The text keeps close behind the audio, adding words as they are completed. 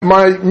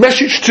my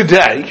message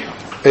today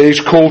is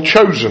called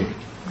Chosen.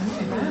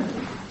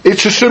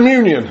 It's a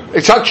communion.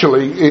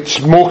 It's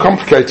more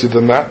complicated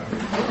than that.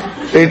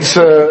 It's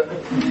a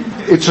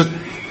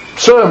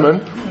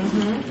sermon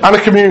and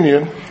a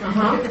communion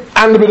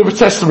and a bit of a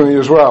testimony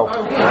as well.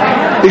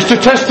 It's to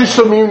test this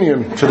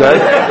communion today.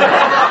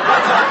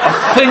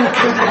 I think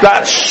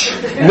that's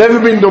never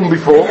been done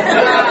before.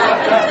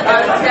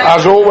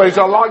 As always,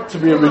 I like to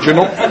be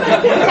original.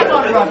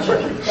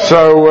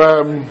 So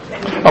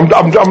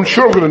I'm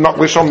sure I'm going to knock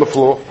this on the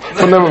floor,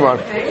 but never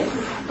mind.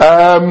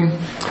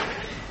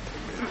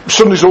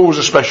 Sunday's always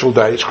a special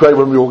day. It's great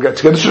when we all get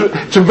together.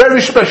 It's a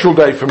very special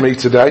day for me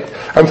today,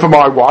 and for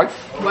my wife.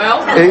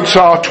 It's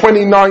our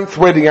 29th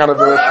wedding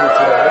anniversary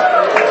today.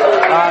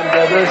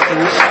 And there she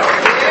is.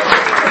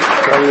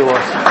 Tell you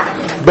what,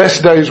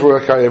 best day's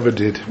work I ever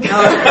did.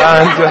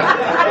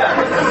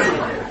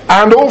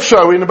 And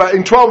also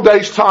in 12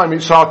 days' time,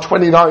 it's our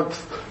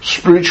 29th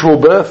spiritual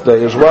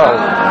birthday as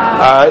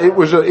well. It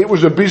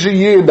was a busy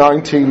year,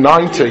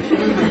 1990,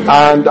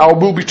 and I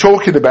will be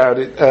talking about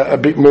it a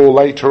bit more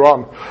later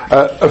on.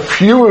 A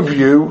few of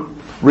you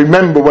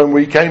remember when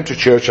we came to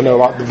church. I know,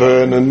 like the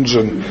Vernons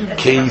and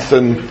Keith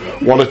and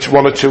one or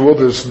two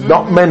others.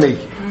 Not many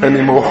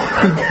anymore,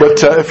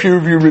 but a few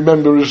of you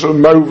remember us,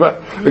 Mova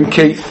and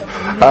Keith,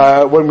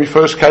 when we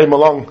first came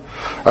along.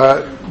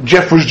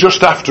 Jeff was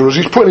just after us.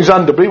 He's putting his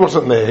hand up. He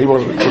wasn't there. He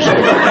wasn't.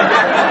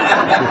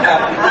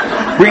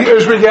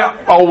 As we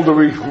get older,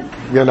 me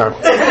and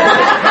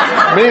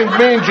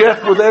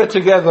Jeff were there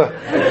together.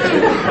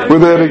 We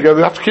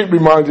have to keep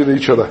reminding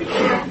each other.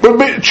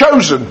 But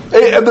Chosen,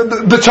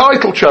 the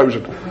title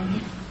Chosen.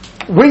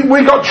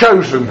 We got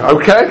chosen,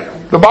 okay?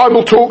 The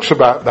Bible talks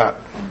about that.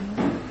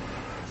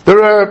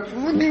 There are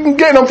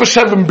getting on for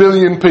 7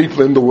 billion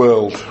people in the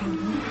world.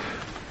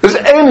 Has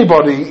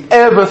anybody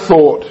ever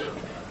thought,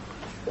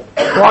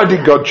 why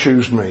did God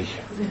choose me?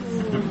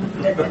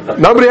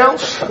 Nobody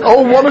else?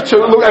 Oh, one or two.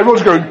 Look,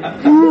 everyone's going,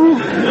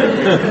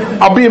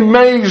 I'll be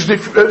amazed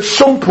if at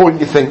some point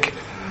you think,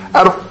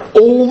 out of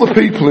all the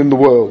people in the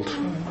world,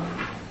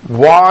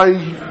 why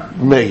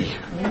me?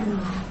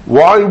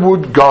 Why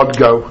would God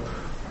go,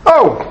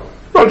 oh,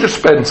 Roger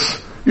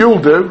Spence, you'll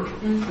do.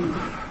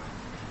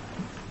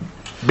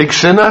 Big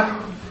sinner,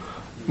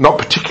 not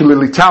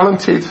particularly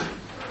talented.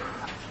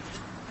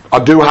 I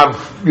do have,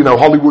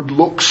 Hollywood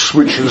looks,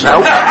 which has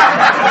helped.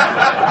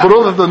 But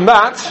other than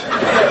that,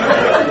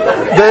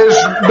 there's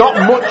not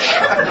much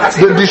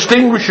that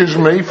distinguishes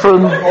me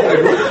from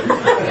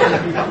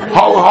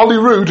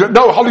Hollywood.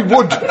 No,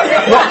 Hollywood, not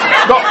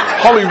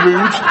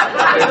Hollywood.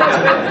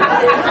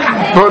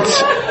 But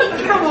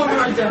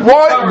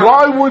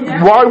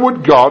why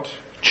would God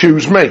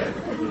choose me?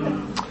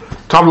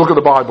 Time to look at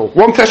the Bible.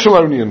 1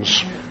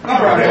 Thessalonians.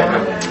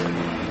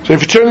 So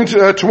if you turn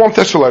to 1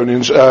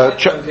 Thessalonians,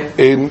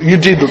 you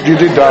did,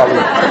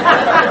 darling.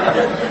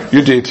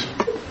 You did.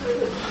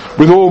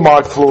 With all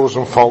my flaws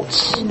and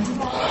faults.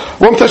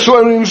 1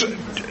 Thessalonians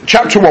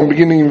chapter 1,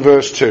 beginning in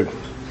verse 2.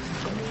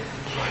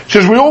 It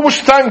says, we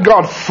always thank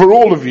God for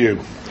all of you,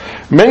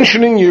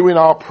 mentioning you in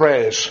our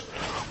prayers.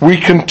 We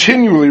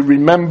continually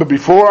remember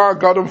before our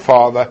God and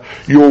Father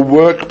your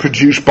work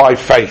produced by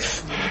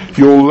faith,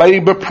 your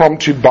labour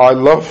prompted by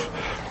love,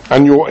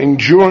 and your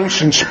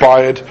endurance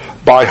inspired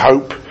by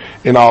hope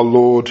in our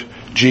Lord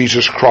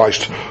Jesus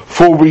Christ.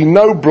 For we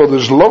know,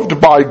 brothers, loved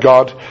by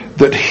God,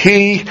 that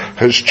He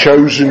has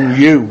chosen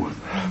you,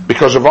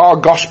 because of our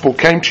gospel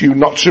came to you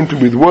not simply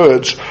with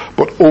words,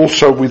 but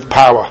also with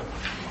power,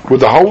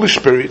 with the Holy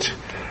Spirit,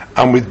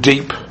 and with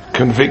deep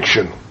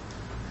conviction.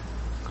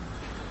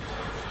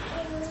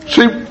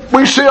 See,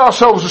 we see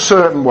ourselves a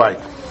certain way.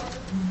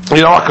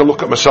 I can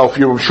look at myself,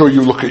 I'm sure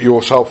you look at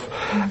yourself.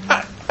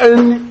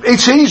 And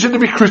it's easy to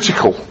be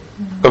critical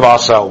of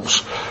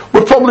ourselves.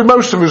 We're probably,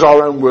 most of us,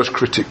 our own worst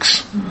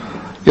critics.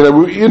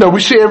 We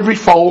see every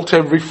fault,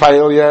 every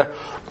failure,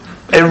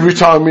 every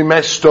time we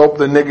messed up,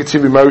 the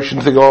negative emotion,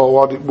 think, oh,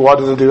 why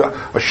did I do that?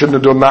 I shouldn't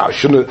have done that,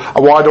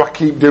 why do I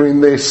keep doing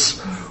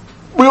this?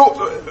 We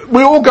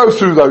all go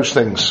through those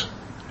things.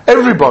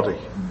 Everybody.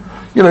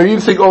 You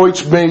think, oh,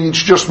 it's me,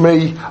 it's just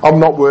me, I'm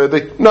not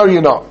worthy. No,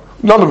 you're not.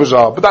 None of us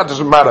are, but that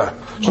doesn't matter.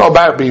 It's not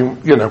about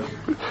being,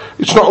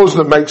 it's not us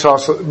that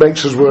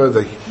makes us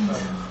worthy.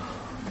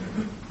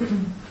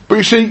 But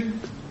you see,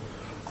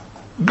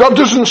 God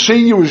doesn't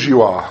see you as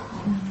you are.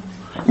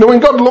 When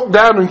God looked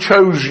down and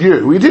chose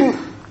you,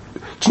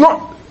 it's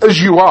not as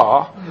you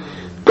are.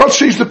 God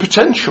sees the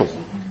potential.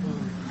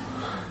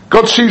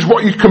 God sees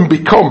what you can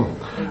become.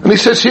 And He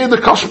says here,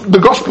 the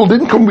gospel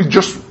didn't come with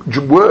just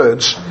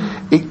words,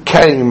 it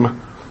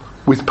came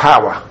with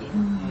power.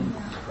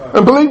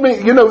 And believe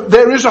me,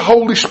 there is a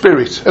Holy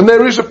Spirit and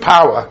there is a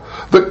power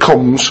that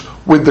comes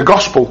with the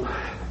gospel.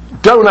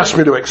 Don't ask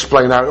me to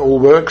explain how it all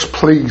works,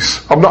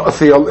 please. I'm not a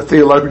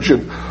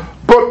theologian.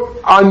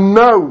 But I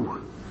know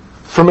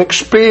from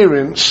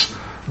experience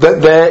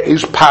that there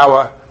is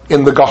power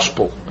in the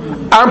gospel.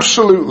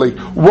 Absolutely.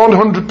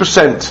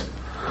 100%.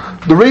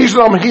 The reason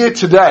I'm here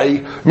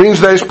today means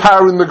there's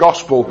power in the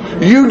gospel.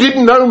 You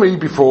didn't know me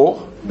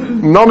before.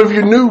 None of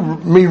you knew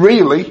me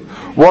really,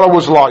 what I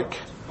was like.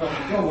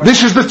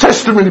 This is the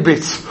testimony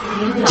bit.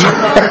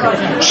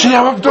 See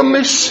how I've done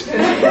this? The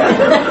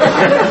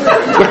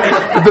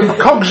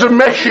cogs are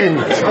meshing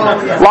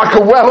like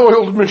a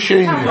well-oiled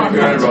machine.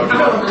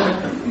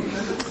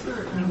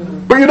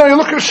 But you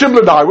look at Sybil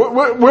and I,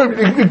 we're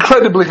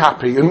incredibly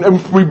happy,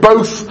 and we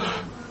both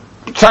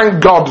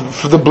thank God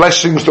for the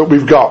blessings that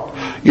we've got.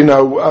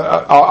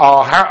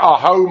 Our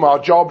home, our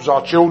jobs,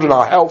 our children,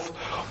 our health,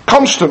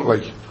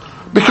 constantly.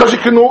 Because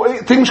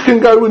things can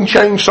go and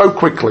change so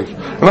quickly.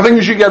 And I think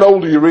as you get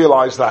older you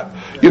realise that.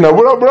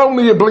 We're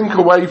only a blink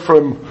away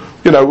from,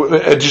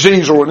 a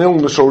disease or an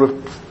illness or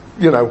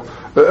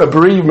a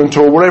bereavement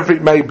or whatever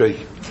it may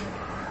be.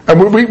 And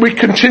we're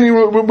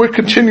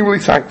continually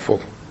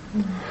thankful.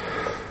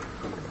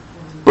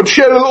 But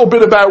share a little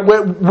bit about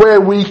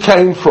where we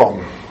came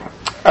from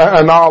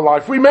and our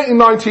life. We met in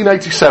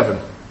 1987.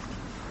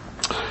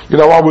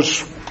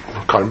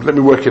 Let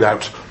me work it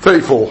out.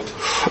 34.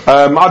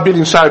 I'd been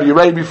in Saudi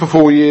Arabia for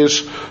 4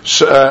 years,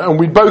 and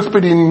we'd both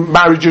been in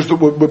marriages that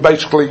were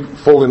basically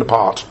falling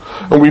apart.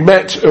 And we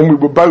met, and we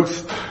were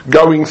both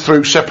going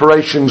through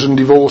separations and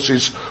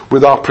divorces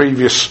with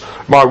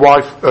my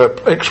wife,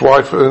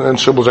 ex-wife, and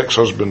Sybil's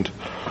ex-husband.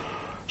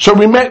 So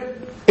we met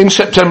in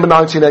September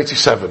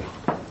 1987,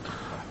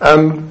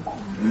 and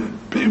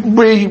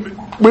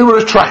we were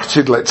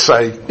attracted, let's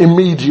say,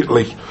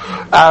 immediately,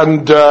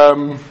 and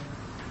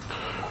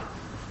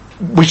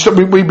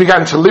we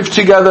began to live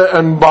together,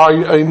 and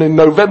in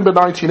November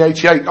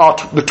 1988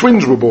 the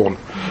twins were born.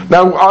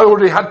 Now I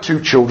already had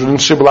 2 children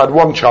and Sybil had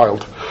 1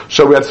 child,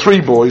 so we had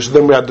 3 boys, and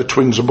then we had the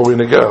twins, a boy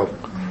and a girl.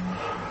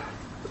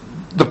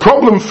 The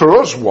problem for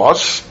us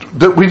was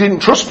that we didn't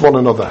trust one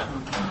another.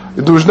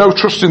 There was no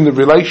trust in the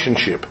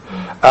relationship.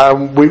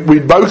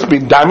 We'd both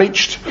been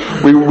damaged.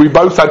 We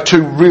both had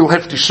 2 real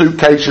hefty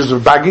suitcases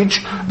of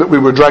baggage that we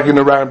were dragging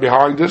around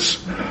behind us.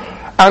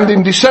 And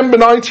in December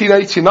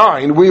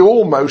 1989, we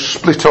almost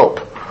split up.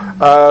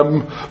 A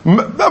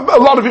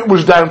lot of it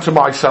was down to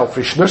my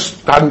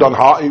selfishness, hand on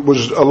heart. It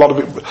was a lot of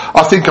it.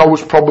 I think I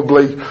was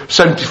probably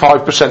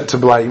 75% to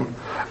blame,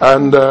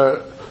 and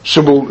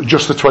Sybil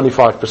just the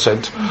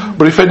 25%.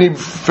 But if any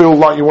feel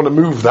like you want to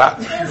move that,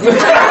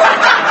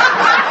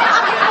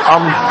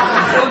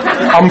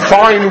 I'm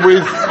fine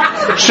with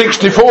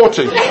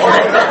 60-40.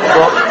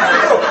 But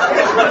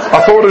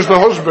I thought as the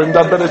husband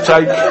I'd better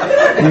take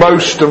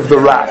most of the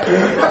rap.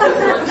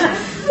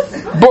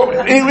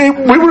 But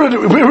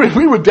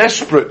we were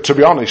desperate, to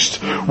be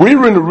honest. We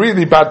were in a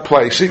really bad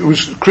place.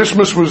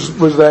 Christmas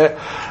was there.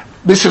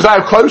 This is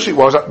how close it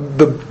was.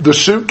 The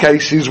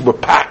suitcases were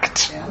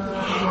packed.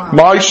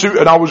 My suit,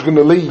 and I was going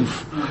to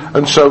leave.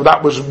 And so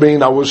that was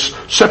mean I was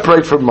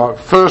separated from my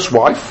first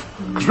wife,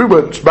 because we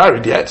weren't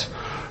married yet,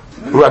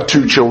 who had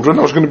 2 children.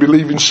 I was going to be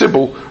leaving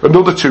Sybil,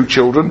 another 2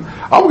 children.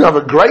 I was going to have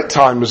a great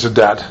time as a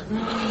dad.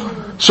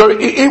 So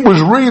it was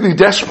really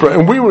desperate,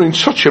 and we were in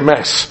such a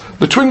mess.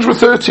 The twins were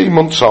 13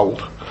 months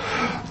old.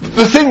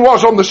 The thing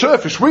was, on the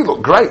surface, we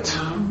looked great.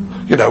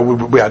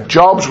 We had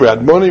jobs, we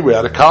had money, we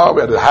had a car,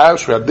 we had a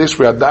house, we had this,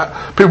 we had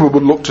that. People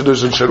would look at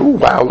us and say, "Oh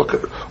wow, look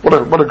at what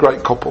a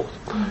great couple."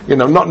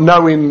 Not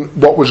knowing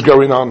what was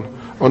going on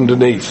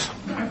underneath.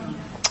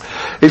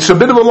 It's a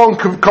bit of a long,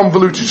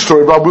 convoluted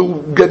story, but I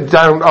will get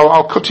down.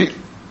 I'll cut it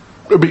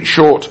a bit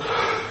short.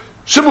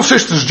 Sybil's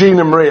sisters Jean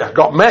and Maria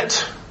got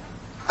met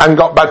and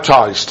got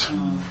baptised.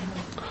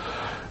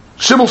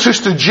 Sybil's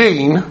sister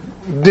Jean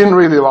didn't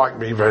really like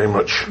me very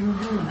much.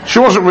 She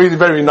wasn't really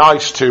very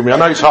nice to me. I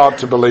know it's hard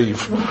to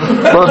believe,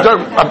 but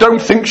I don't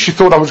think she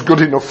thought I was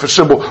good enough for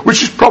Sybil,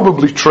 which is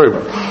probably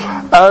true.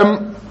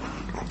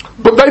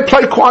 But they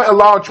played quite a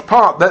large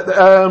part.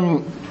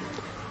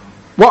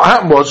 What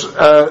happened was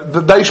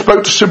that they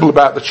spoke to Sybil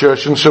about the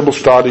church, and Sybil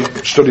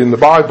started studying the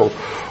Bible.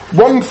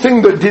 One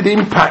thing that did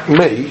impact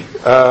me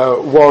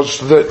was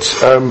that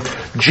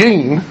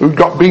Jean, who'd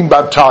been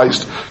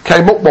baptised,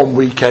 came up one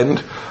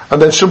weekend,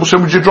 and then Sybil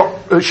said, "Would you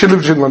drop?" She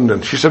lives in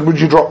London. She said, "Would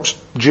you drop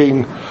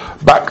Jean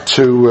back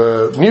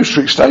to New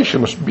Street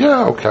Station?" I said,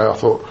 "Yeah, okay." I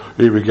thought,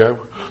 here we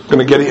go. Going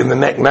to get it in the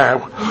neck now,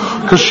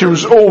 because she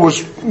was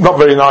always not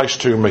very nice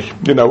to me.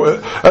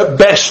 At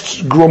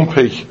best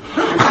grumpy.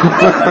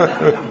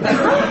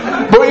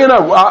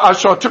 But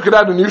so I took it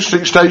out of New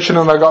Street Station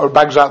and I got her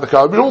bags out of the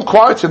car. It was all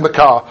quiet in the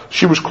car.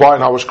 She was quiet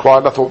and I was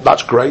quiet. I thought,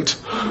 that's great.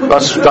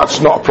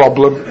 That's not a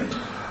problem.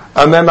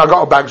 And then I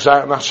got her bags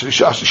out and she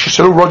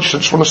said, "Oh, Roger, I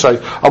just want to say,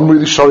 I'm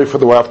really sorry for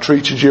the way I've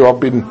treated you.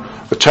 I've been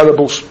a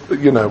terrible,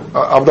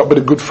 I've not been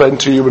a good friend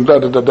to you," and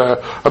da-da-da-da.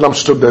 And I'm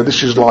stood there.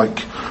 This is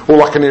like,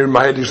 all I can hear in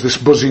my head is this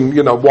buzzing,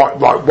 what?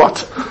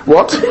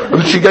 And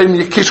then she gave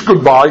me a kiss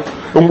goodbye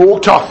and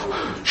walked off.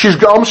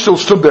 I'm still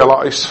stood there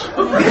like this.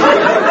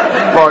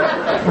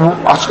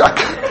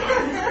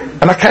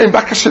 And I came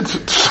back, I said,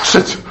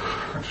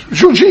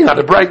 "Georgine had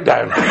a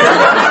breakdown."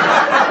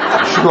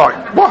 She's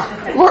like, what?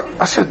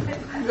 I said,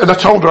 and I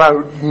told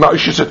her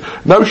she said,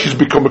 "No, she's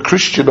become a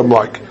Christian." I'm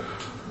like,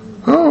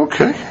 "Oh,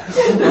 okay.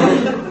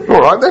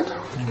 Alright then.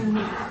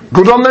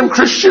 Good on them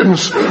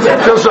Christians."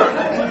 Because,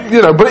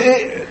 but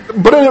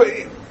but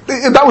anyway,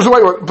 that was the way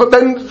it was. But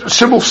then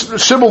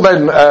Sybil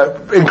then,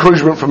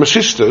 encouragement from her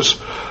sisters,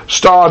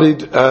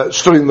 started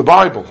studying the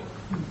Bible.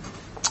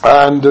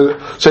 And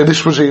so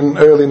this was in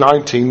early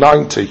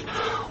 1990.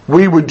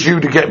 We were due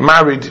to get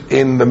married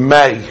in the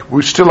May.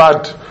 We still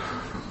had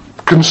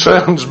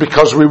concerns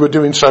because we were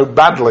doing so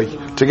badly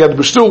together.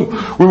 We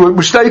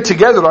stayed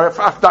together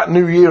after that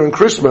New Year and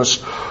Christmas,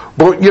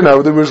 but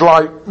there was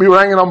we were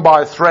hanging on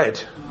by a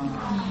thread,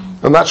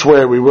 and that's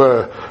where we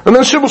were. And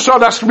then Sybil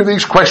started asking me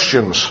these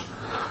questions,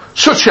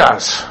 such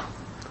as,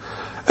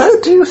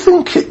 "Do you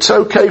think it's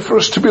okay for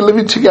us to be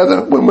living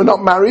together when we're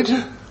not married?"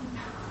 And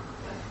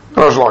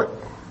I was like,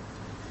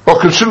 "Well,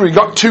 considering we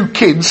got 2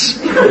 kids,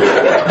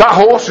 that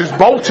horse is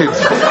bolted."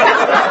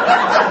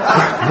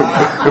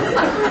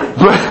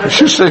 But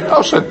she said,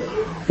 I said,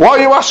 "Why are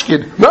you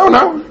asking?"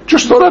 No,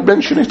 just thought I'd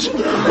mention it.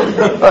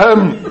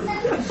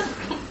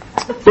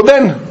 But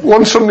then,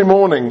 one Sunday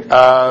morning,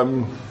 I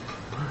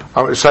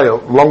would say a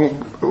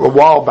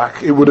while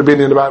back, it would have been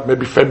in about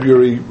maybe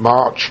February,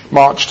 March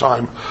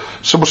time,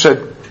 someone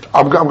said,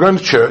 I'm going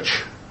to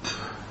church.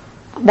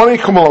 Why don't you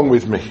come along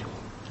with me?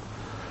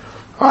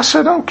 I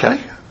said, okay.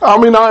 I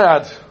mean, I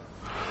had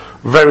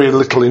very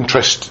little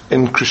interest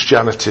in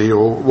Christianity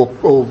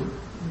or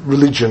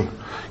religion.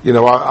 You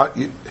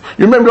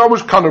remember I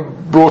was kind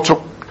of brought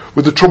up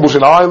with the troubles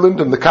in Ireland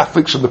and the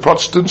Catholics and the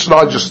Protestants, and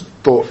I just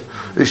thought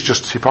it's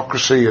just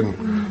hypocrisy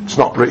and it's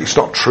not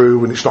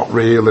true and it's not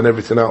real and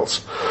everything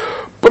else.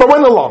 But I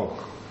went along.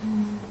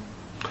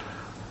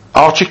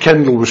 Archie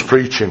Kendall was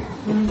preaching.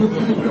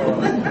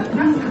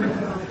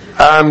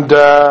 And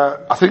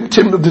I think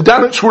the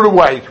Dannets were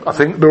away. I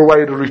think they were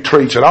away at a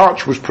retreat, and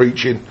Arch was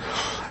preaching.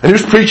 And he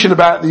was preaching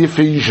about the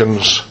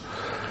Ephesians.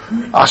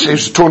 He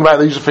was talking about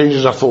these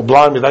Ephesians. I thought,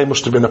 blimey, they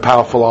must have been a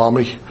powerful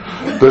army.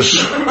 There's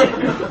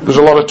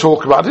a lot of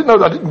talk about. I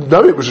didn't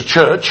know it was a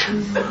church.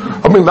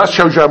 I mean, that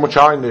shows you how much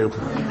I knew.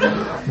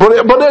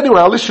 But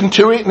anyway, I listened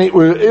to it, and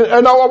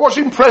and I was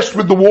impressed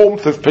with the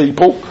warmth of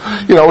people.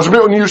 I was a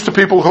bit unused to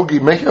people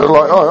hugging me. I was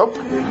like, oh,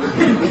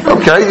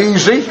 okay,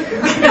 easy.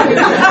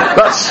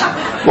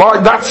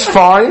 That's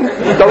fine.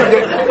 Don't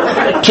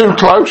get too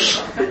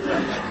close.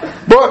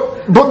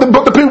 But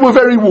the people were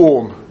very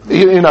warm,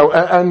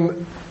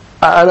 and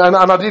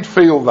I did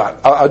feel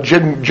that. I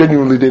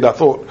genuinely did. I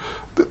thought,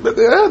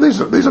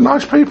 these are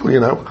nice people,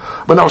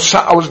 But I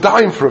was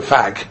dying for a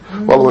fag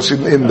while I was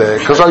in there,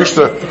 because I used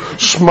to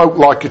smoke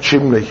like a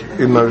chimney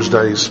in those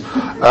days.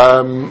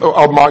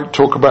 I might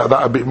talk about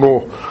that a bit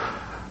more.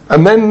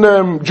 And then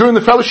during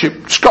the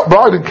fellowship, Scott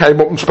Bryden came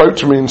up and spoke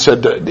to me and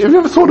said, "Have you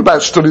ever thought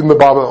about studying the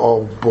Bible?"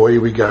 Oh boy,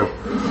 here we go.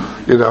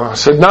 I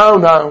said, no,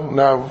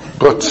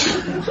 but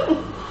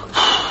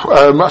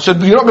I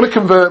said, "You're not going to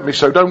convert me,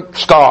 so don't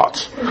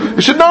start."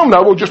 He said, no,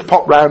 we'll just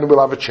pop round and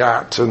we'll have a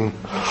chat. And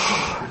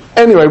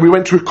anyway, we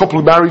went to a couple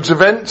of marriage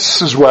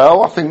events as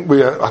well. I think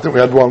we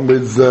had one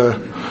with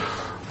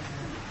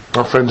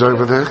our friends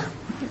over there.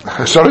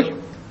 Sorry?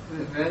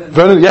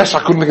 Vernon, yes, I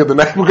couldn't think of the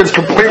name. We're going to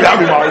completely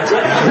out of my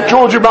mind.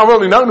 George and I've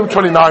only known him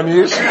 29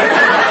 years.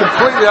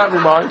 Completely out of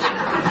my mind.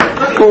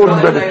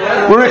 Gordon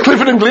Bennett. We were at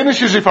Clifford and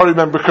Glynishes, if I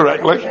remember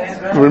correctly.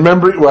 I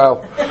remember it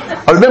well.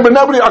 I remember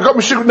nobody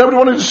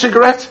wanted a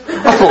cigarette.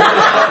 I thought,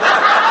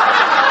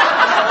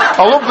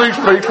 I love these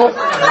people.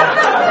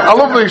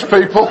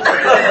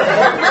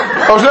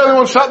 I was the only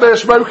one sat there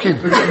smoking.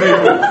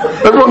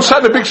 Everyone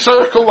sat in a big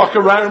circle like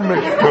around me.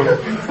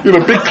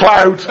 Big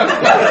cloud.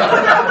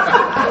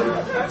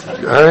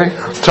 I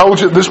told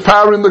you, there's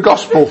power in the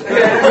gospel.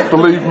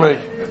 Believe me.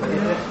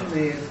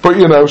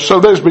 But so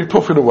there's me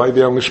puffing away,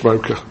 the only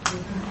smoker.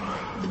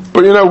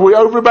 But we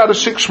over about a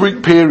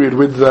 6-week period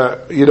with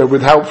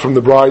help from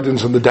the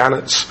Brydens and the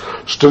Dannets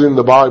studying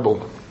the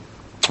Bible,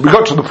 we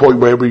got to the point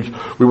where we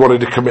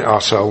wanted to commit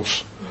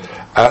ourselves.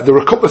 There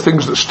were a couple of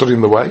things that stood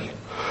in the way.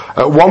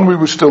 One, we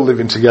were still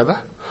living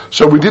together,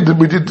 so we did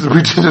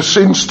a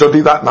sin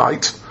study that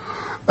night,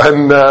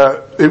 and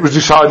it was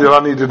decided I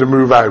needed to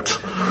move out.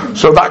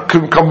 So that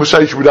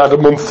conversation we'd had a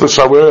month or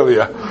so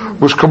earlier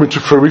was coming to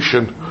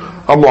fruition.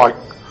 I'm like,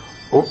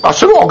 I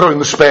said, I'll go in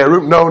the spare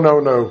room. No.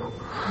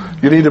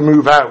 You need to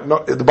move out.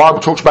 The Bible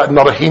talks about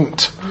not a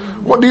hint.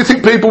 What do you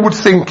think people would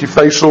think if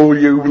they saw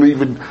you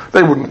leaving?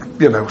 They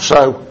wouldn't,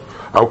 so,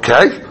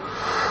 okay.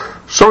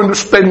 So I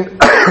spent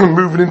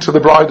moving into the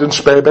Bryden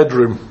spare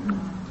bedroom.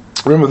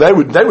 Remember, they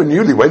were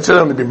newlyweds. They'd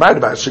only been married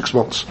about 6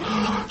 months.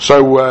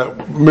 So,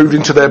 moved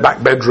into their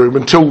back bedroom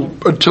until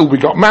we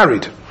got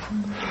married.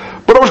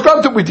 But I was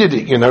glad that we did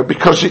it,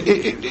 because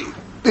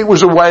it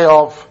was a way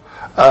of,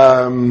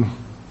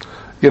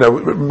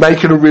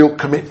 making a real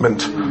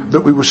commitment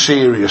that we were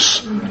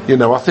serious.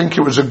 I think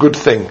it was a good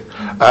thing,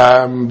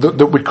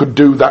 that we could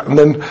do that.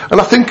 And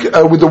I think,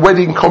 with the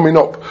wedding coming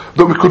up,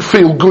 that we could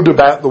feel good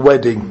about the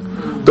wedding.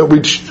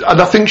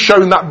 And I think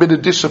showing that bit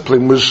of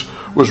discipline was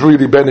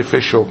really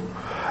beneficial.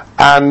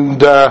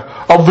 And,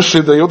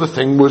 obviously the other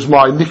thing was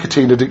my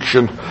nicotine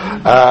addiction.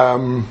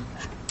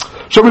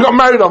 So we got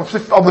married on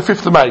the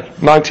 5th of May,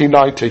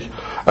 1990.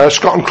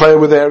 Scott and Claire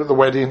were there at the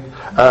wedding.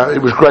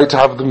 It was great to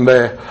have them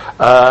there.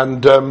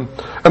 And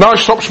I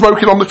stopped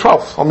smoking on the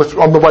 12th,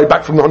 on the way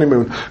back from the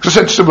honeymoon. Because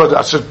I said to somebody,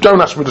 I said,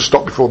 don't ask me to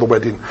stop before the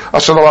wedding. I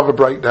said, I'll have a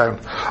breakdown.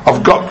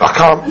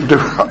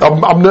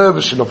 I'm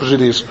nervous enough as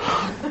it is.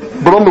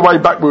 But on the way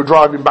back, we were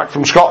driving back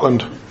from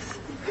Scotland,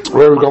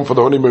 where we'd gone for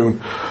the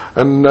honeymoon.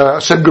 And I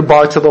said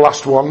goodbye to the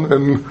last one,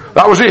 and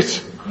that was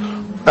it.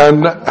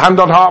 And hand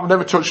on heart, I've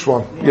never touched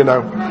one,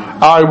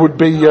 I would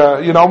be,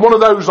 I'm one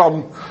of those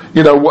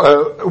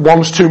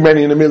one's too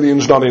many and a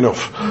million's not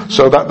enough.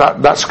 So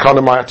that's kind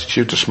of my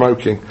attitude to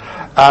smoking.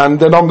 And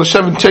then on the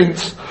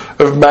 17th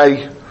of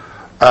May,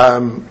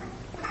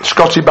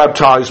 Scotty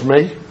baptised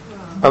me,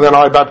 and then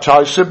I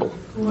baptised Sybil.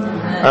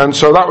 And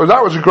so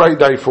that was a great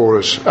day for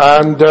us.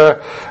 And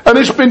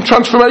it's been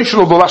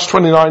transformational the last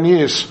 29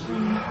 years.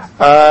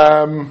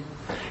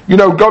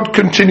 God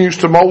continues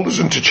to mould us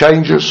and to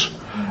change us.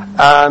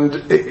 And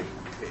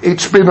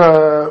it's been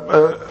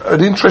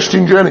an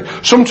interesting journey.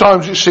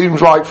 Sometimes it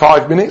seems like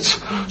 5 minutes.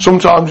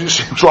 Sometimes it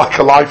seems like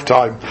a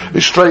lifetime.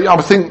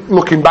 I think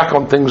looking back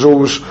on things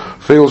always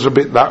feels a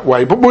bit that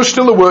way. But we're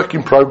still a work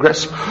in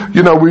progress.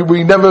 We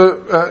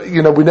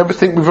never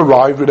think we've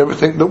arrived. We never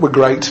think that we're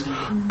great,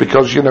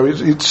 because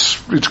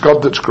it's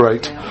God that's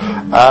great.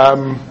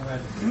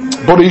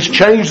 But He's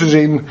changed us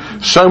in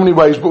so many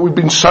ways. But we've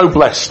been so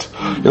blessed.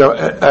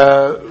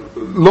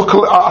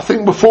 Luckily, I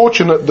think we're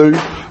fortunate that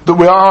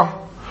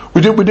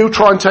we do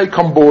try and take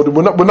on board, and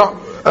we're not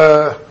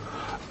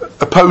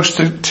opposed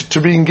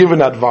to being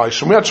given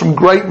advice. And we had some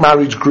great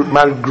married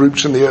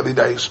groups in the early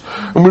days,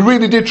 and we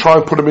really did try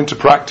and put them into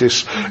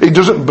practice. It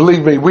doesn't,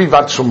 believe me, we've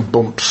had some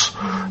bumps.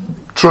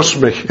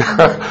 Trust me.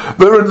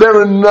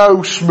 There are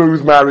no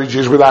smooth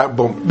marriages without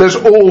bumps. There's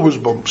always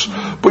bumps.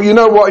 But you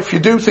know what? If you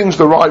do things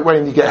the right way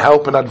and you get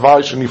help and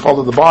advice and you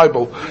follow the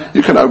Bible,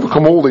 you can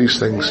overcome all these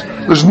things.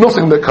 There's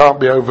nothing that can't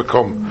be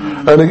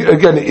overcome. And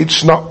again,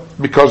 it's not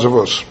because of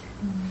us.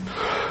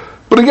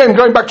 But again,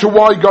 going back to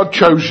why God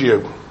chose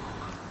you.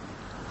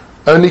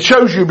 And He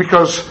chose you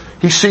because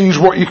He sees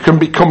what you can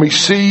become. He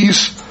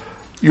sees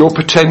your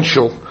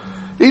potential.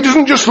 He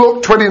doesn't just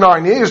look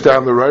 29 years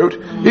down the road.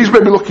 He's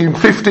maybe looking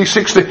 50,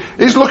 60.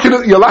 He's looking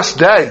at your last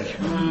day.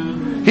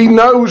 He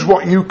knows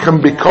what you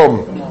can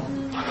become.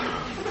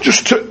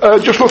 Just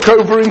look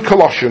over in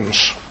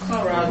Colossians.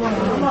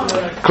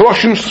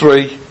 Colossians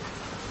 3,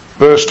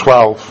 verse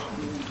 12.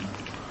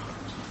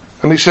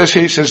 And he says,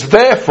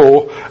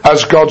 therefore,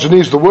 as God's, and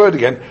here's the word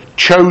again,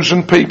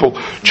 chosen people.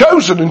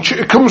 Chosen, and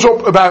it comes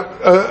up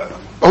about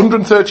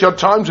 130 odd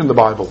times in the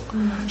Bible.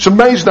 It's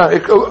amazing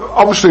that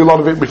obviously a lot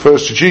of it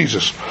refers to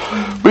Jesus.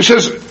 But it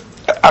says,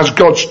 as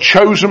God's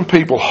chosen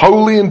people,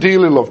 holy and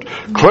dearly loved,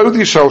 clothe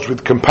yourselves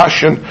with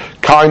compassion,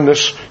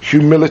 kindness,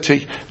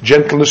 humility,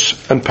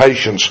 gentleness and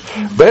patience.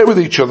 Bear with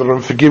each other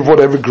and forgive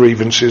whatever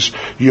grievances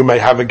you may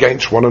have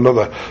against one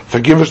another.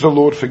 Forgive as the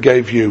Lord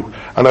forgave you.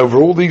 And over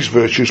all these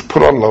virtues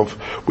put on love,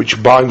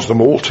 which binds them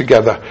all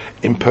together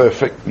in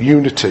perfect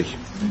unity.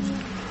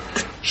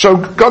 So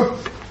God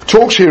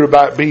talks here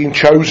about being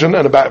chosen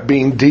and about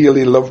being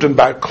dearly loved and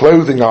about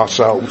clothing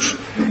ourselves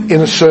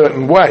in a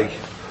certain way.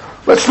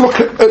 Let's look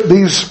at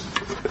these.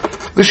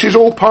 This is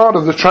all part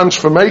of the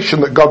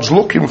transformation that God's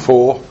looking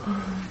for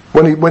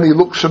when He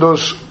looks at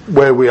us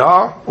where we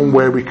are and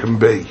where we can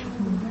be.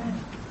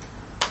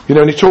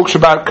 And He talks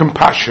about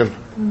compassion.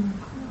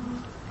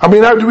 I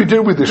mean, how do we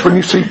deal with this when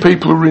you see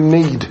people who are in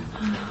need?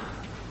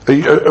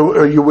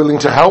 Are you willing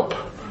to help?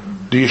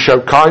 Do you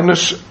show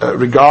kindness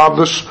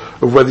regardless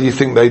of whether you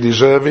think they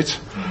deserve it?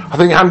 I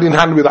think hand in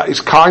hand with that is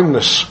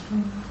kindness.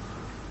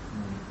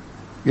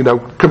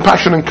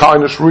 Compassion and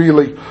kindness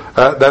really,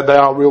 they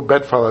are real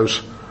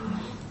bedfellows.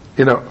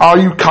 Are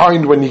you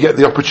kind when you get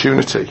the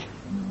opportunity?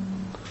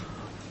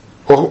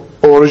 Or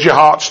has your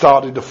heart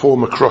started to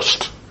form a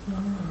crust?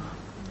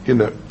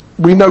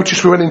 We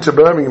noticed, we went into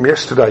Birmingham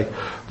yesterday,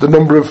 the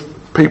number of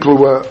people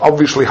who were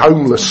obviously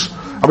homeless.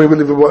 I mean,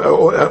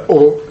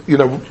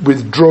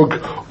 with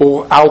drug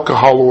or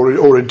alcohol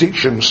or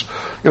addictions.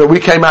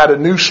 We came out of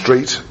New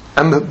Street,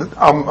 and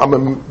I'm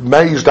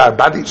amazed how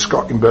bad it's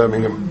got in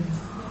Birmingham.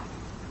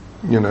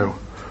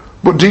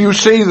 But do you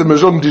see them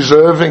as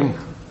undeserving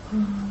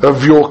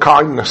of your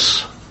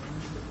kindness?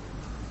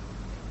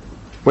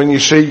 When you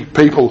see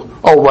people,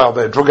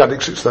 they're drug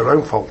addicts, it's their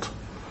own fault.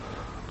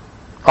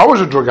 I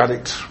was a drug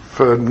addict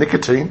for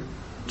nicotine.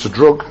 It's a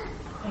drug.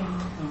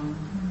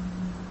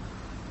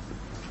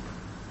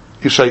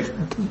 You say,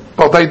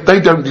 they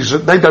don't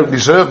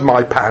deserve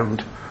my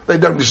pound. They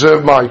don't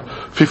deserve my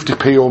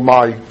 50p or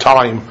my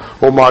time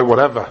or my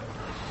whatever.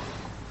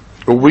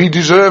 Are we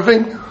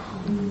deserving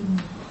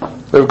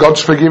of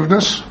God's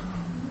forgiveness?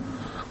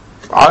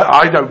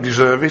 I don't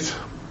deserve it.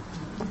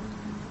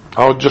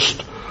 I'll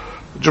just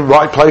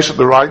right place at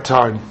the right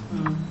time.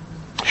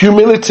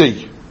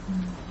 Humility.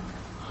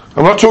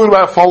 I'm not talking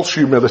about false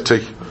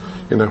humility.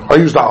 I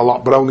use that a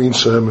lot, but only in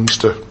sermons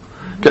to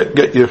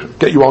get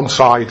you on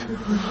side.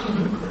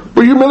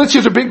 But humility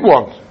is a big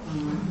one.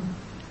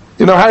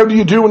 How do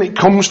you do when it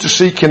comes to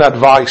seeking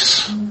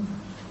advice?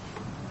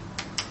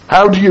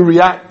 How do you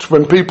react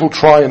when people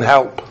try and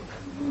help?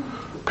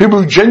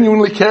 People who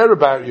genuinely care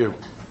about you.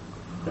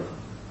 Do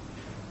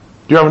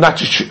you have an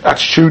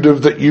attitude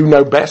of that you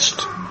know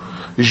best?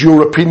 Is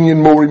your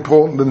opinion more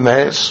important than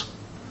theirs?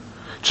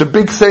 It's a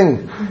big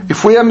thing.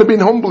 If we hadn't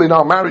been humble in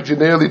our marriage in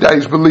the early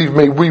days, believe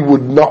me, we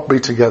would not be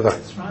together.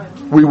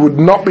 We would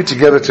not be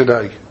together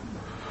today.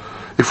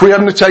 If we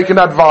hadn't taken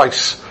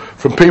advice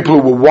from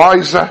people who were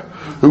wiser,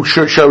 who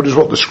showed us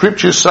what the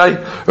scriptures say,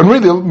 and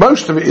really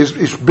most of it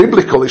is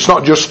biblical. It's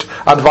not just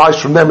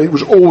advice from them. It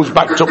was always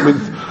backed up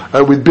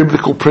with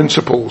biblical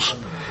principles.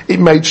 It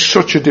made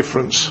such a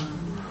difference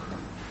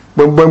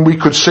when we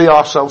could see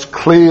ourselves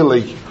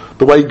clearly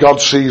the way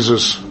God sees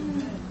us.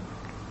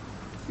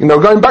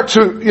 Going back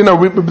to,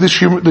 with this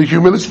the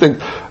humility thing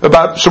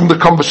about some of the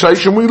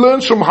conversation, we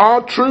learned some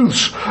hard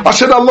truths. I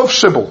said, I love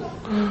Sybil.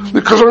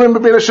 Because I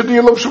remember I said, do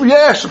you love Sybil?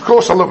 Yes, of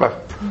course I love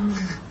her.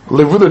 I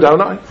live with her,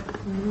 don't I?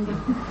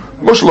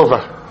 Must love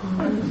her.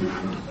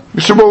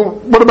 You said, well,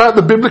 what about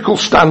the biblical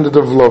standard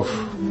of love?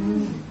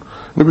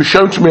 And it was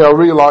shown to me, I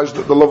realised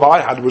that the love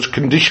I had was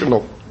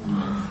conditional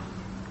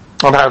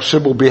on how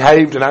Sybil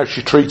behaved and how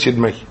she treated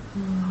me.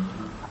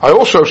 I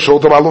also saw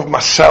that I loved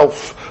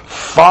myself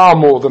far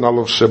more than I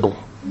love Sybil.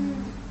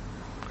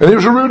 And it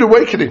was a rude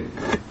awakening.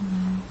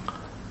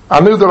 I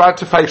knew that I had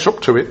to face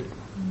up to it.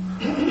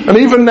 And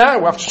even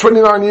now, after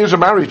 29 years of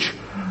marriage,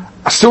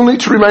 I still need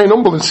to remain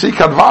humble and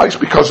seek advice,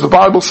 because the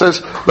Bible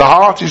says the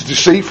heart is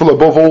deceitful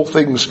above all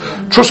things.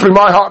 Trust me,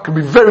 my heart can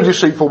be very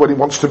deceitful when it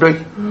wants to be.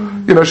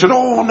 I said,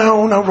 oh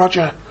no,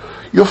 Roger,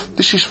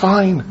 this is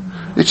fine.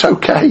 It's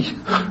okay.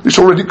 It's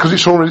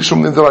already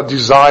something that I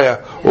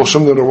desire or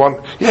something that I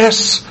want.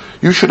 Yes,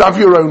 you should have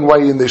your own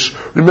way in this.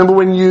 Remember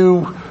when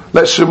you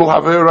let Sybil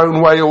have her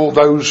own way all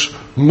those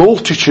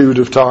multitude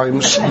of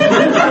times?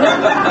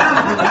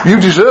 You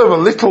deserve a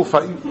little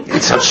faith.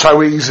 It's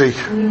so easy.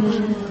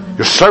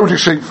 You're so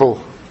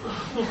deceitful.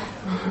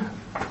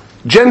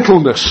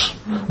 Gentleness.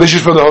 This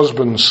is for the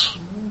husbands.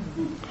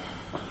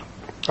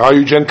 Are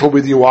you gentle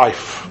with your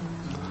wife?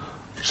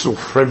 It's all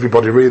for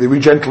everybody really. Be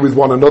gentle with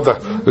one another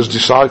as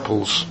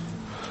disciples.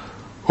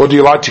 Or do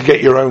you like to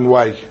get your own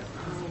way?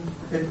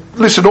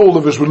 Listen, all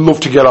of us would love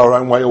to get our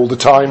own way all the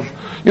time.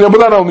 But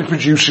that only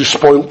produces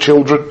spoilt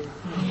children.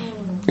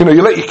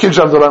 You let your kids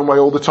have their own way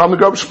all the time, they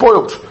grow up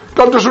spoilt.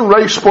 God doesn't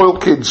raise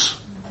spoilt kids.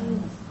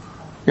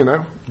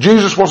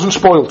 Jesus wasn't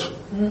spoilt.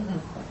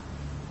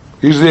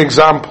 He's the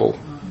example.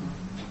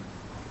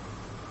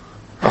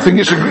 I think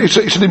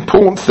it's an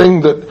important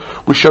thing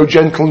that we show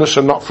gentleness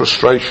and not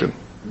frustration.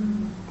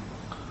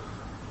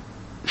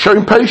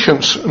 Showing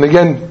patience, and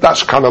again,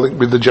 that's kind of linked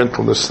with the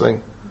gentleness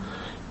thing.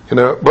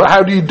 But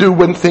how do you do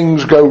when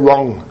things go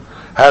wrong?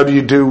 How do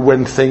you do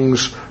when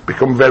things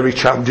become very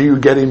challenging? Do you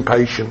get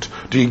impatient?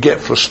 Do you get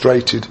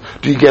frustrated?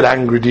 Do you get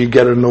angry? Do you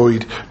get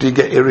annoyed? Do you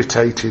get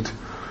irritated?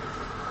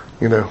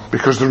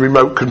 Because the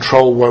remote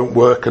control won't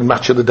work and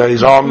Match of the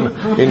Day's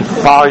on in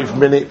 5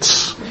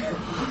 minutes.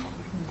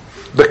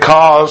 The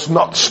car's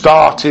not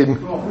starting.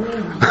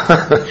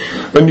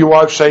 And your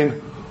wife's saying,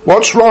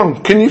 what's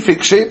wrong? Can you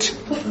fix it?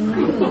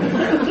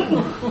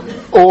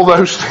 All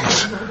those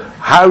things.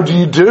 How do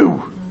you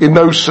do in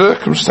those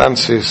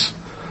circumstances?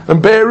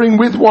 And bearing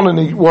with one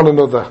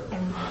another.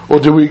 Or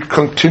do we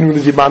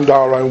continually demand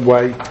our own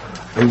way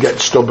and get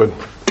stubborn?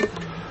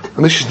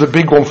 And this is the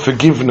big one,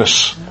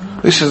 forgiveness.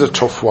 This is a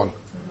tough one.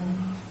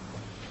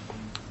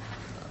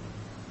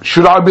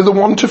 Should I be the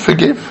one to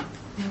forgive?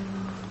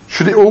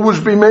 Should it always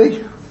be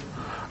me?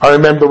 I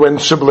remember when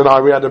Sybil and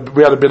I, we had a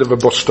bit of a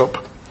bust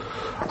up.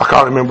 I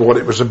can't remember what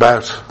it was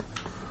about.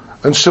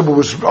 And Sybil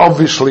was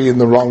obviously in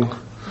the wrong.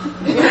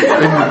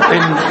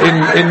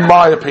 In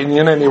my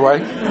opinion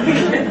anyway.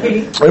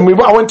 And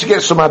I went to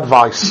get some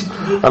advice.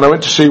 And I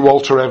went to see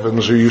Walter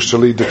Evans, who used to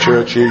lead the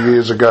church here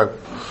years ago.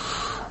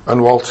 And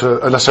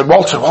I said,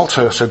 Walter,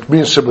 I said, me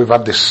and Sybil have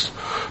had this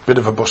bit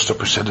of a bust up.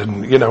 I said,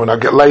 and I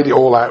laid it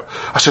all out.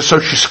 I said, so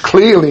she's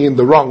clearly in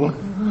the wrong.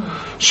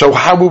 So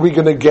how are we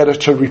going to get her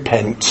to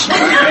repent?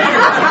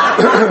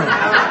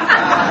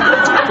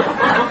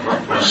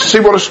 See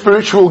what a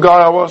spiritual guy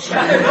I was?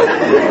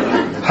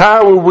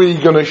 How are we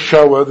going to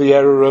show her the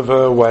error of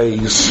her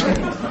ways?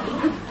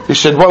 He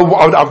said, well,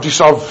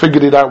 I've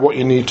figured it out what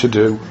you need to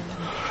do.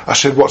 I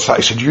said, what's that?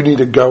 He said, you need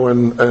to go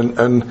and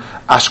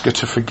ask her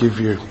to forgive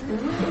you.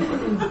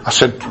 I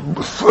said,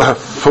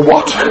 for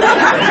what?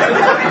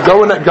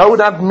 Go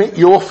and admit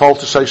your fault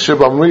to say,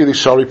 Sybil, I'm really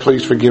sorry,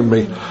 please forgive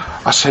me.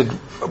 I said,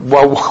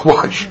 well,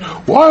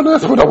 why on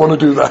earth would I want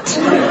to do that?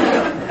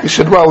 He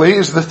said, well,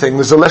 here's the thing,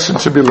 there's a lesson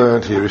to be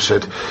learned here. He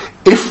said,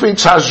 if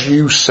it's as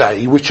you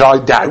say, which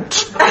I doubt,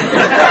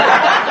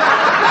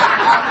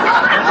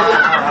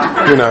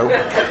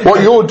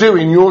 what you're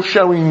doing, you're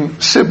showing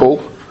Sybil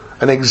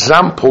an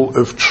example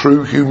of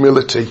true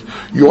humility.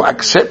 You're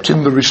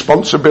accepting the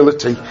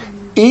responsibility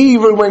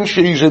even when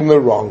she's in the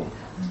wrong.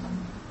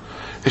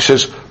 He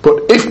says,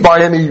 but if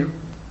by any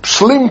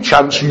slim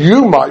chance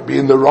you might be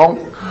in the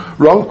wrong,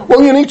 wrong,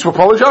 well, you need to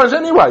apologise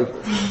anyway.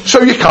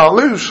 So you can't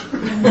lose.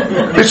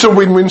 It's a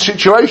win-win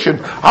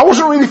situation. I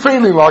wasn't really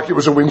feeling like it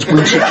was a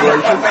win-win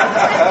situation.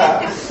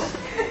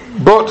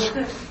 But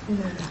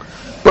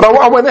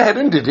I went ahead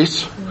and did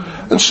it.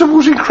 And Sybil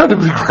was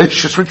incredibly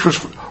gracious,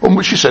 on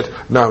which she said,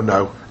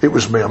 no, it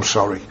was me, I'm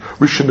sorry.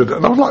 We shouldn't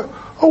have done it. And I was like,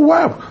 oh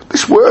wow,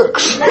 this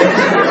works.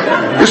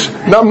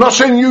 Now I'm not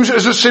saying use it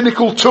as a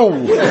cynical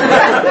tool.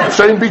 I'm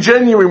saying be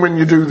genuine when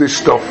you do this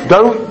stuff.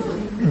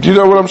 Do you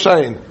know what I'm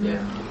saying?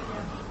 Yeah.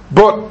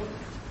 But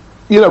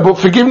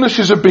forgiveness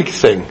is a big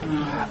thing.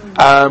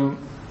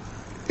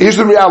 Here's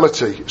the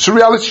reality. It's a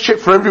reality check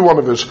for every one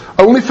of us.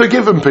 Only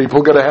forgiven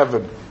people go to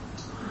heaven.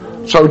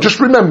 So just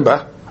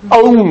remember,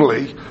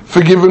 only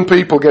forgiven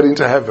people get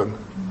into heaven.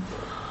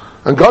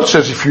 And God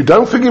says, if you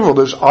don't forgive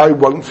others, I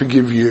won't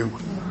forgive you.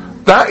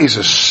 That is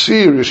a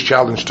serious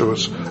challenge to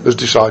us as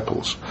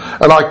disciples.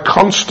 And I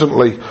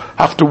constantly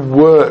have to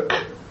work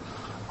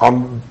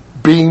on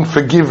being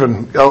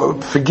forgiving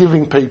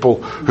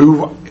people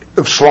who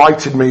have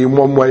slighted me in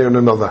one way or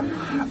another.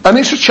 And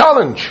it's a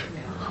challenge.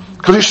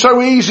 Because it's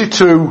so easy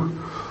to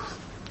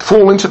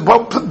fall into,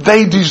 well,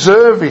 they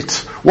deserve it.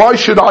 Why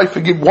should I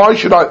forgive?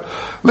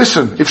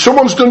 Listen, if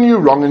someone's done you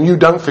wrong and you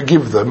don't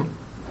forgive them,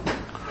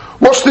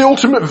 what's the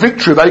ultimate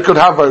victory they could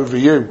have over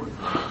you?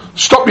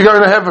 Stop you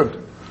going to heaven.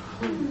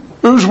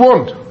 Who's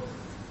won?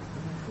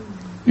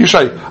 You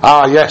say,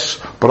 yes,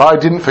 but I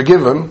didn't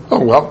forgive them.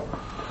 Oh well,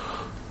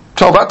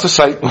 tell that to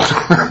Satan.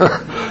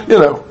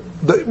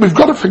 We've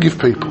got to forgive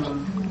people.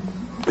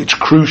 It's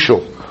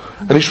crucial.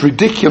 And it's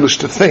ridiculous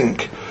to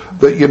think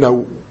that,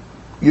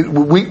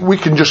 we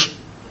can just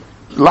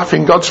laugh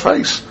in God's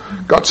face.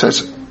 God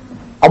says,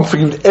 I'm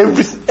forgiving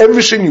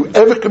every sin you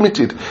ever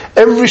committed,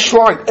 every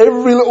slight,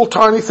 every little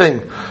tiny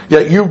thing.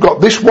 Yet you've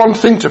got this one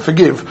thing to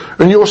forgive,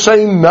 and you're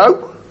saying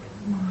no?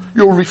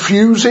 You're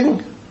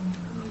refusing?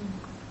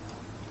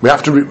 We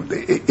have to,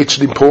 it's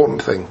an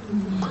important thing.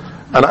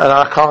 And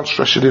I can't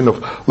stress it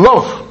enough.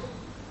 Love.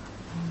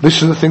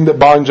 This is the thing that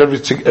binds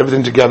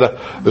everything together,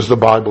 as the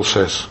Bible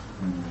says.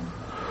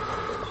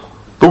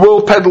 The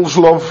world peddles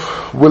love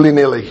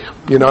willy-nilly,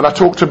 and I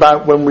talked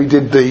about when we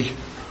did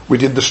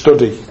the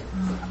study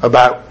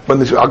about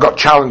when I got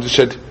challenged and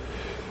said,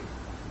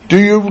 do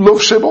you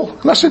love Sybil?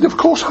 And I said, of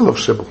course I love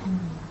Sybil.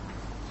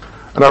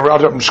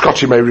 And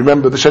Scotty may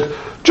remember, they said,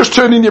 just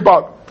turn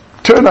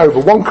over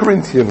 1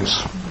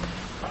 Corinthians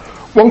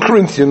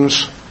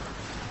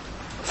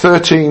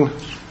 13,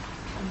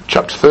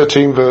 chapter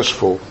 13 verse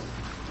 4.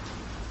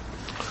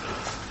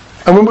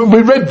 And when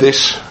we read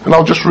this, and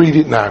I'll just read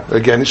it now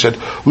again, it said,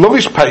 love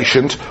is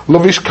patient,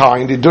 love is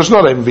kind, it does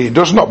not envy, it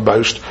does not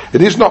boast,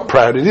 it is not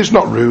proud, it is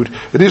not rude,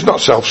 it is not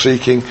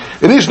self-seeking,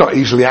 it is not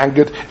easily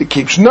angered, it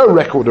keeps no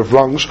record of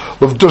wrongs,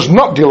 love does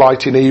not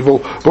delight in evil,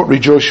 but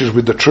rejoices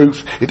with the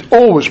truth, it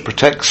always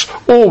protects,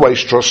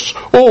 always trusts,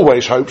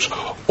 always hopes,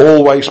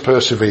 always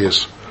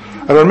perseveres.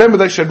 And I remember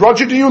they said,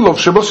 Roger, do you love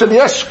Sybil? I said,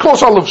 yes, of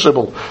course I love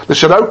Sybil. They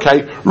said,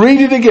 okay,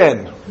 read it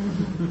again.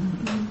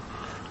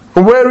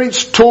 And where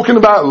it's talking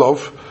about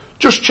love,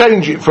 just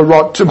change it for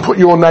Rod and put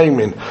your name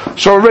in.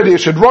 So already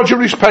it said,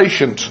 Roger is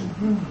patient.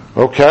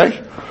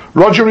 Okay.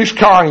 Roger is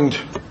kind.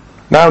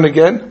 Now and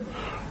again.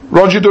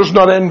 Roger does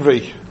not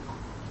envy.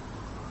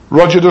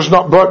 Roger does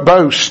not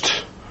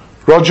boast.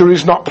 Roger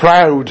is not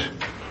proud.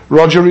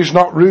 Roger is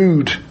not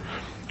rude.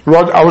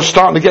 I was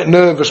starting to get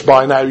nervous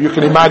by now, you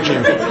can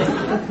imagine.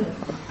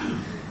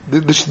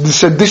 They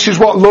said this is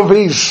what love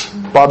is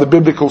by the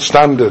biblical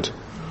standard.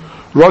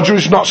 Roger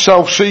is not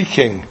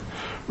self-seeking.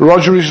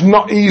 Roger is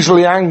not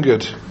easily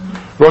angered.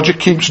 Roger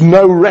keeps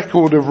no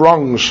record of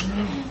wrongs.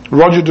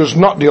 Roger does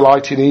not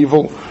delight in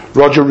evil.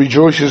 Roger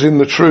rejoices in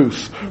the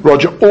truth.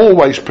 Roger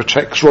always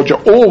protects. Roger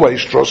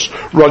always trusts.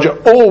 Roger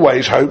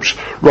always hopes.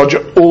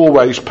 Roger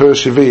always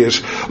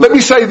perseveres. Let me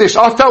say this,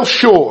 I fell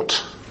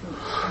short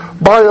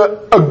by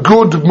a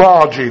good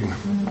margin.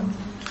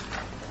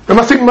 And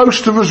I think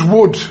most of us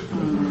would.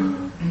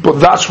 But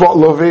that's what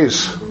love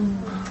is.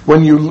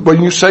 When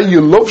you say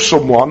you love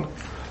someone,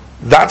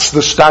 that's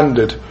the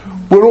standard.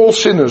 We're all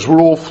sinners, we're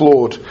all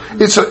flawed.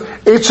 It's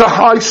a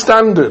high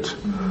standard.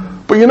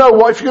 But you know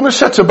what, if you're going to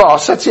set a bar,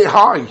 set it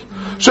high.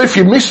 So if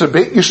you miss a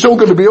bit, you're still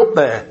going to be up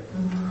there.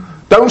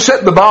 Don't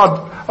set the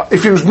bar,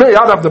 if it was me,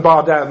 I'd have the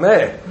bar down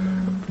there.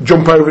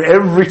 Jump over it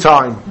every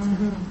time.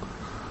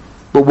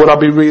 But would I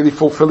be really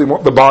fulfilling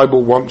what the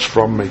Bible wants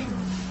from me?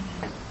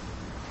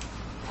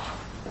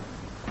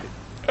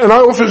 And I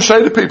often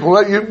say to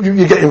people,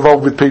 you get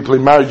involved with people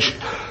in marriage,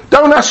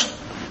 don't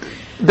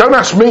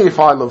ask me if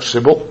I love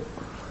Sybil.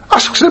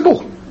 Ask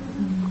Sybil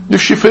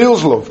if she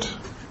feels loved.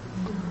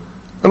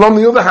 And on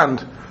the other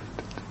hand,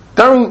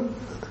 don't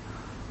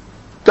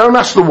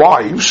ask the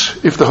wives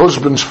if the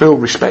husbands feel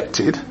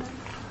respected.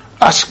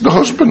 Ask the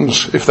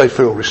husbands if they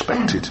feel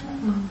respected.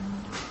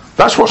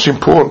 That's what's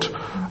important.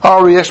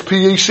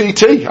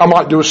 R-E-S-P-E-C-T. I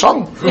might do a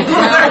song.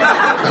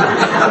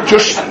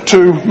 Just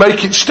to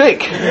make it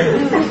stick.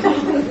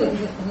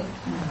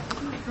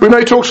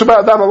 Renee talks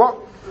about that a lot.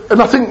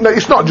 And I think that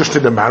it's not just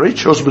in a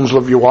marriage. Husbands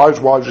love your wives,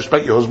 wives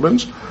respect your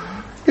husbands.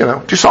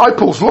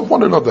 Disciples, love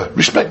one another,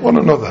 respect one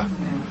another.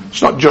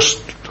 It's not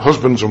just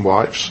husbands and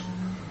wives.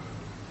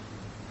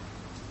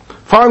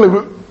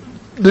 Finally,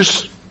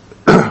 this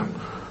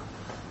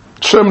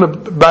sermon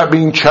about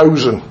being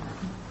chosen.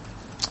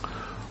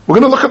 We're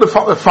going to look at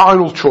the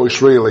final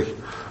choice, really.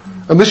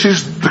 And this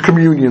is the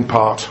communion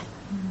part.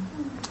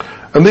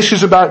 And this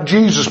is about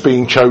Jesus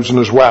being chosen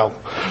as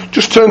well.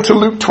 Just turn to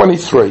Luke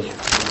 23.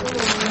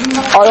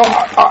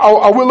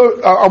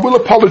 I will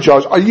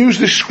apologise. I use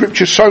this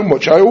scripture so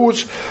much. I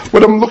always,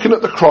 when I'm looking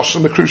at the cross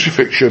and the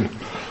crucifixion,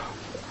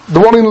 the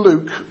one in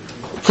Luke,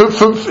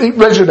 it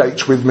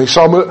resonates with me.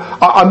 So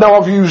I know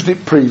I've used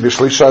it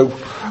previously, so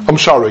I'm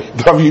sorry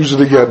that I've used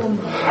it again.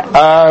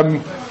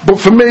 But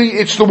for me,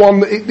 it's the one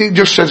that it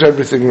just says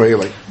everything,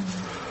 really.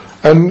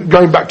 And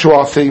going back to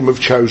our theme of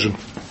chosen,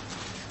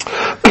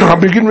 I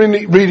begin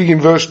reading in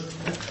verse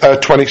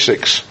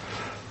 26.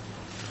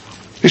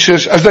 He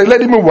says, as they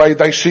led him away,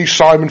 they seized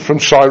Simon from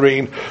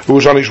Cyrene, who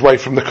was on his way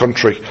from the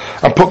country,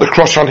 and put the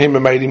cross on him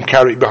and made him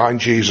carry it behind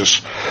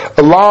Jesus.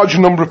 A large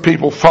number of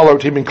people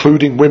followed him,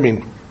 including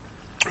women,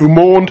 who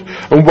mourned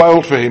and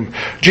wailed for him.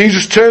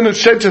 Jesus turned and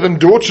said to them,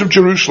 daughters of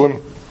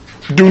Jerusalem,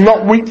 do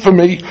not weep for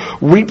me,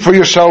 weep for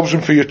yourselves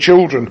and for your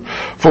children.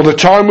 For the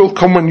time will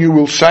come when you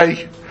will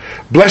say,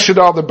 blessed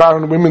are the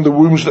barren women, the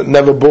wombs that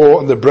never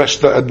bore, and the breasts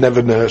that had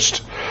never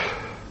nursed.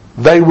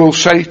 They will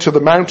say to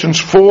the mountains,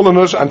 fall on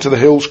us, and to the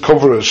hills,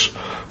 cover us.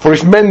 For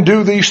if men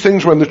do these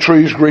things when the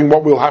tree is green,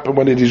 what will happen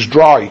when it is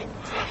dry?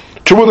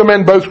 2 other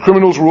men, both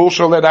criminals, were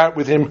also led out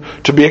with him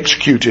to be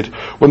executed.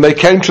 When they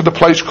came to the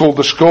place called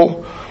the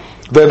Skull,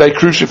 there they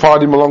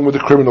crucified him along with the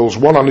criminals,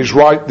 one on his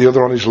right, the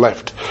other on his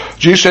left.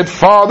 Jesus said,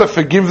 Father,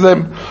 forgive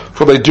them,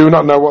 for they do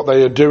not know what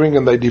they are doing,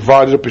 and they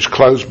divided up his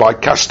clothes by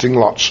casting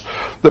lots.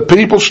 The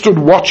people stood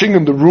watching,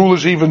 and the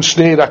rulers even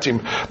sneered at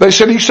him. They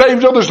said, he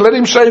saved others, let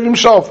him save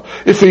himself,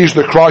 if he is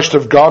the Christ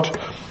of God,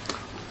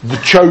 the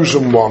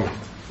chosen one.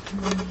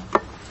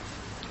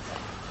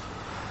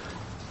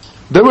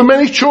 There were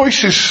many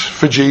choices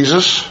for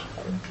Jesus.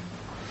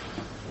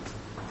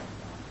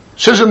 It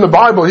says in the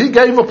Bible, he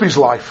gave up his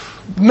life.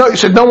 No, he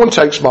said, no one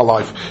takes my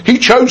life. He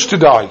chose to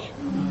die.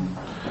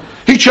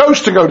 He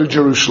chose to go to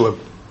Jerusalem.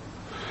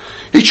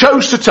 He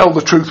chose to tell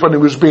the truth when he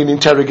was being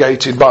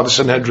interrogated by the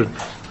Sanhedrin.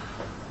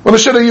 When they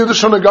said, are you the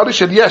Son of God? He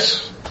said,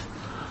 yes.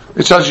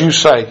 It's as you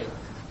say.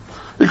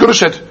 He could have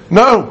said,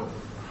 no.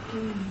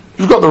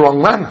 You've got the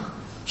wrong man.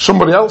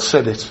 Somebody else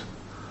said it.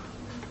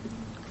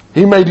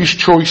 He made his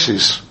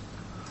choices.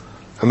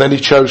 And then he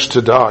chose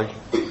to die.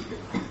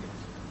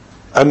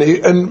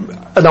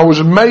 And I was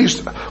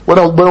amazed when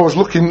I was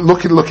looking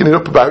it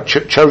up about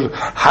chosen.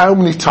 How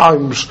many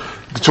times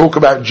they talk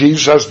about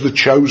Jesus as the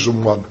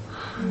chosen one?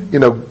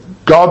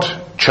 God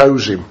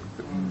chose him.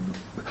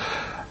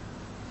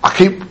 I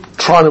keep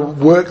trying to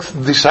work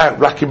this out,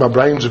 racking my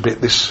brains a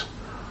bit.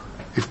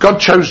 If God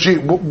chose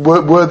Jesus,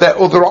 were there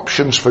other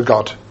options for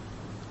God?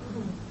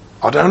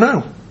 I don't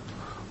know,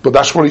 but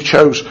that's what he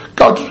chose.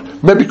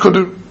 God maybe could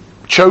have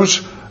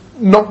chose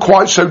not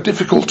quite so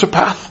difficult a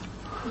path.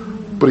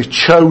 But he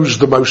chose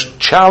the most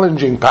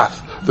challenging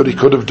path that he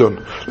could have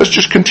done. Let's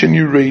just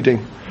continue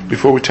reading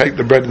before we take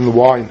the bread and the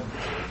wine.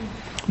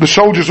 The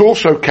soldiers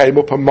also came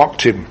up and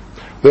mocked him.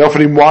 They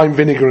offered him wine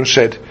vinegar and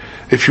said,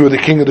 if you are the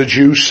king of the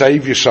Jews,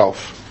 save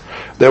yourself.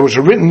 There was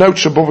a written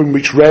notice above him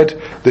which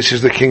read, this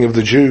is the king of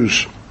the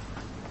Jews.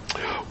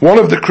 One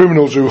of the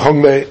criminals who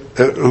hung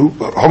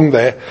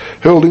there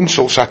hurled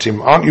insults at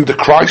him. Aren't you the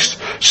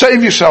Christ?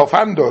 Save yourself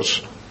and us.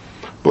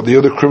 But the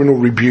other criminal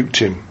rebuked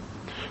him.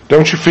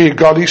 Don't you fear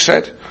God, he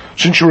said.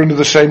 Since you're under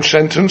the same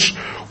sentence,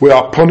 we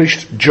are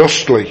punished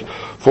justly,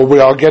 for we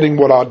are getting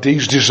what our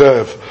deeds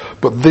deserve.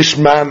 But this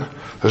man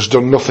has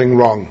done nothing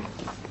wrong.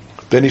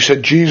 Then he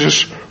said,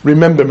 Jesus,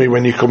 remember me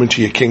when you come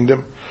into your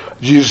kingdom.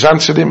 Jesus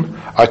answered him,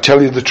 I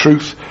tell you the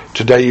truth,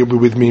 today you'll be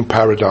with me in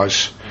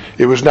paradise.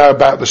 It was now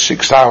about the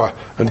 6th hour,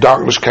 and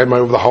darkness came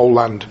over the whole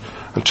land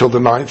until the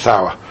 9th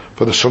hour,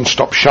 for the sun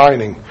stopped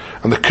shining,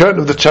 and the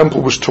curtain of the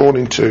temple was torn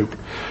in two.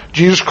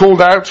 Jesus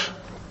called out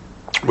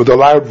with a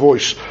loud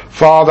voice,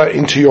 Father,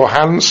 into your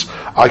hands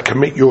I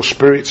commit your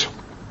spirit.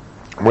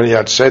 When he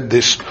had said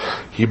this,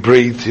 he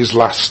breathed his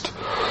last.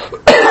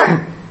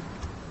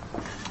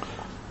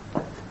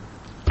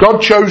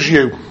 God chose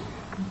you.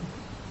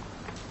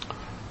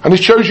 And he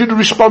chose you to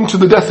respond to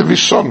the death of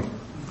his son.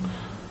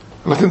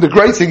 And I think the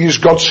great thing is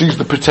God sees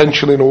the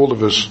potential in all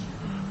of us.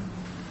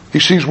 He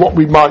sees what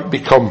we might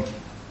become.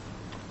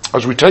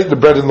 As we take the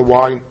bread and the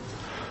wine,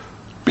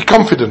 be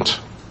confident.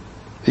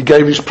 He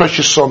gave his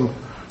precious son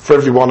for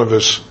every one of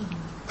us,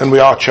 and we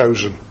are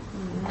chosen.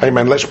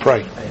 Amen. Let's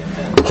pray.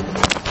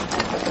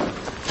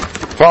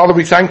 Father,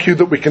 we thank you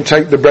that we can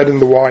take the bread and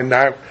the wine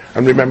now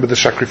and remember the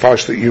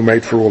sacrifice that you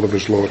made for all of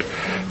us, Lord.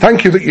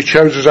 Thank you that you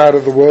chose us out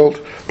of the world.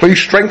 Please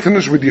strengthen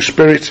us with your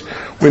Spirit.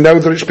 We know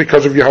that it's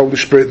because of your Holy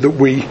Spirit that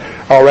we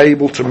are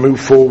able to move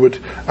forward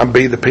and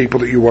be the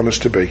people that you want us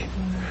to be.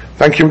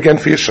 Thank you again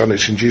for your Son.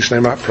 It's in Jesus'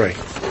 name I pray.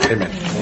 Amen.